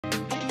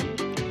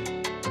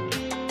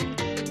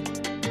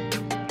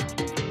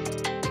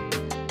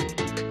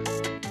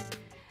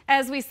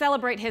As we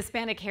celebrate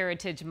Hispanic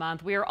Heritage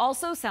Month, we are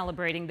also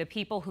celebrating the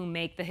people who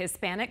make the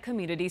Hispanic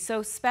community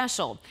so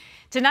special.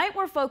 Tonight,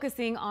 we're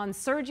focusing on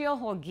Sergio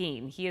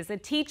Holguin. He is a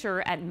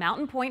teacher at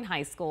Mountain Pointe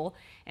High School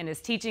and is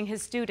teaching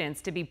his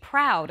students to be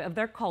proud of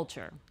their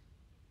culture.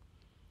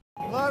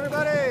 Hello,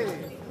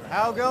 everybody.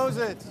 How goes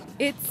it?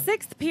 It's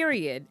sixth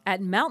period at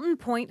Mountain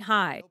Pointe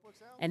High.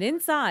 And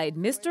inside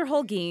Mr.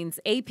 Holguin's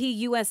AP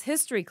U.S.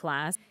 History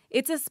class,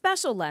 it's a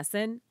special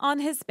lesson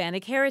on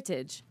Hispanic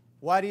heritage.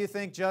 Why do you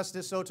think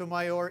Justice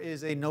Sotomayor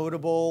is a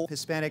notable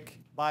Hispanic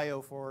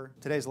bio for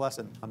today's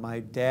lesson?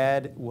 My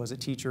dad was a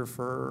teacher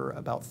for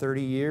about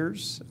 30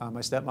 years.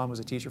 My stepmom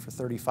was a teacher for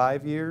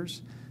 35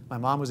 years. My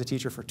mom was a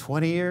teacher for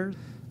 20 years.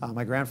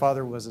 My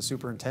grandfather was a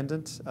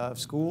superintendent of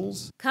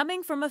schools.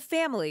 Coming from a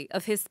family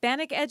of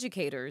Hispanic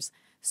educators,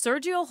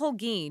 Sergio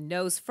Holguin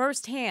knows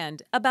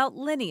firsthand about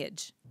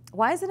lineage.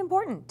 Why is it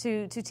important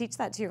to teach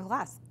that to your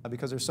class?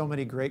 Because there's so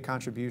many great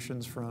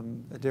contributions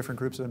from different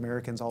groups of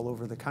Americans all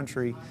over the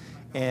country.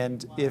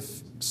 And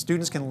if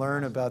students can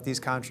learn about these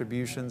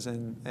contributions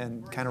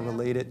and kind of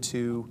relate it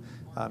to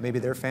maybe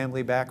their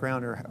family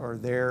background or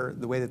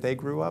the way that they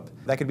grew up,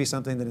 that could be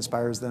something that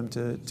inspires them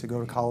to go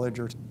to college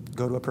or to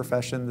go to a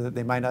profession that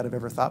they might not have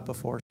ever thought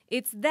before.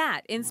 It's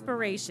that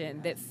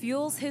inspiration that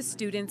fuels his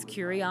students'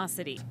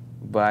 curiosity.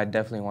 But I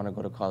definitely want to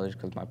go to college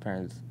because my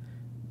parents,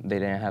 they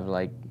didn't have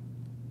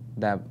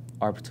that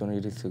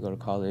opportunity to go to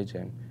college,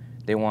 and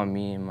they want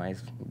me and my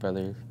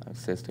brothers and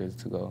sisters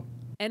to go.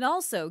 And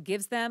also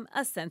gives them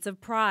a sense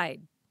of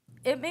pride.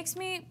 It makes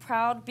me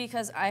proud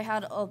because I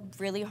had a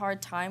really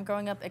hard time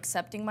growing up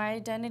accepting my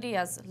identity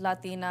as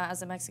Latina,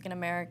 as a Mexican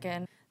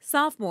American.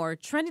 Sophomore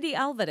Trinity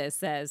Alvarez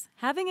says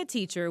having a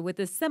teacher with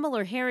a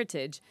similar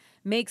heritage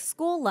makes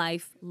school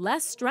life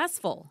less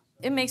stressful.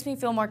 It makes me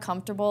feel more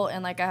comfortable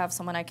and like I have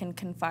someone I can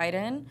confide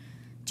in.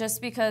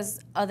 Just because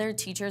other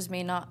teachers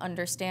may not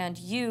understand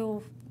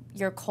you,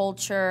 your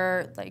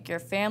culture, like your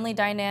family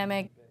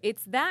dynamic.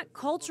 It's that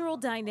cultural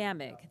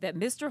dynamic that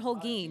Mr.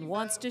 Holguin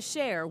wants to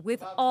share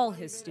with all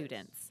his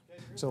students.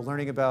 So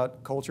learning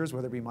about cultures,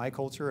 whether it be my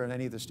culture or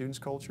any of the students'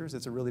 cultures,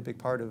 it's a really big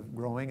part of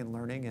growing and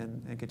learning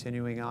and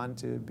continuing on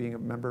to being a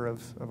member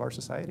of our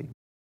society.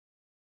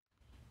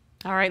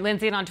 All right,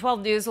 Lindsay, and on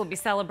 12 News, we'll be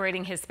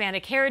celebrating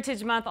Hispanic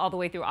Heritage Month all the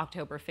way through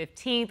October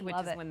 15th, which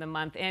is when the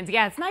month ends.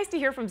 Yeah, it's nice to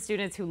hear from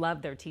students who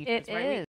love their teachers. It is.